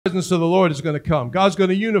presence of the Lord is going to come. God's going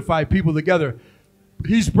to unify people together.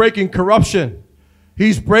 He's breaking corruption.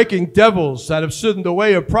 He's breaking devils that have stood in the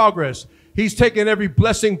way of progress. He's taking every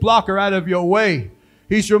blessing blocker out of your way.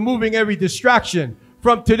 He's removing every distraction.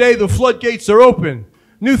 From today, the floodgates are open.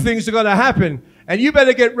 New things are going to happen. And you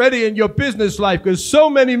better get ready in your business life, because so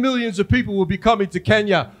many millions of people will be coming to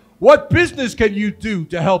Kenya. What business can you do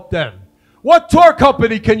to help them? What tour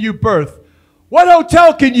company can you birth? What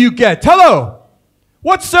hotel can you get? Hello.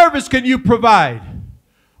 What service can you provide?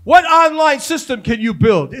 What online system can you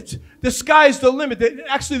build? The sky's the limit.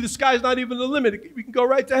 Actually, the sky's not even the limit. We can go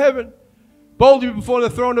right to heaven. Boldly before the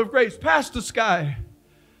throne of grace, past the sky,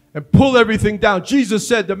 and pull everything down. Jesus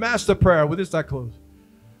said the master prayer, with this I close.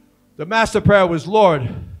 The master prayer was, Lord,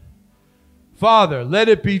 Father, let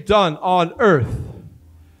it be done on earth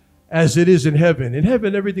as it is in heaven. In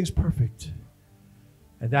heaven, everything's perfect.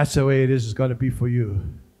 And that's the way it is going to be for you.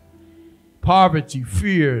 Poverty,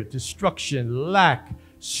 fear, destruction, lack,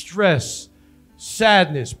 stress,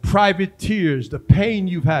 sadness, private tears, the pain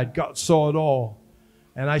you've had, God saw it all.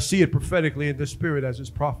 And I see it prophetically in the spirit as his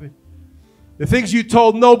prophet. The things you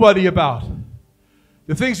told nobody about.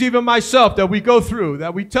 The things even myself that we go through,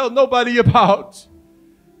 that we tell nobody about.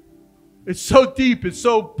 It's so deep, it's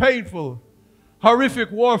so painful. Horrific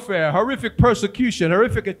warfare, horrific persecution,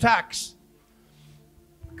 horrific attacks.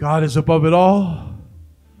 God is above it all.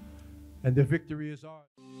 And the victory is ours.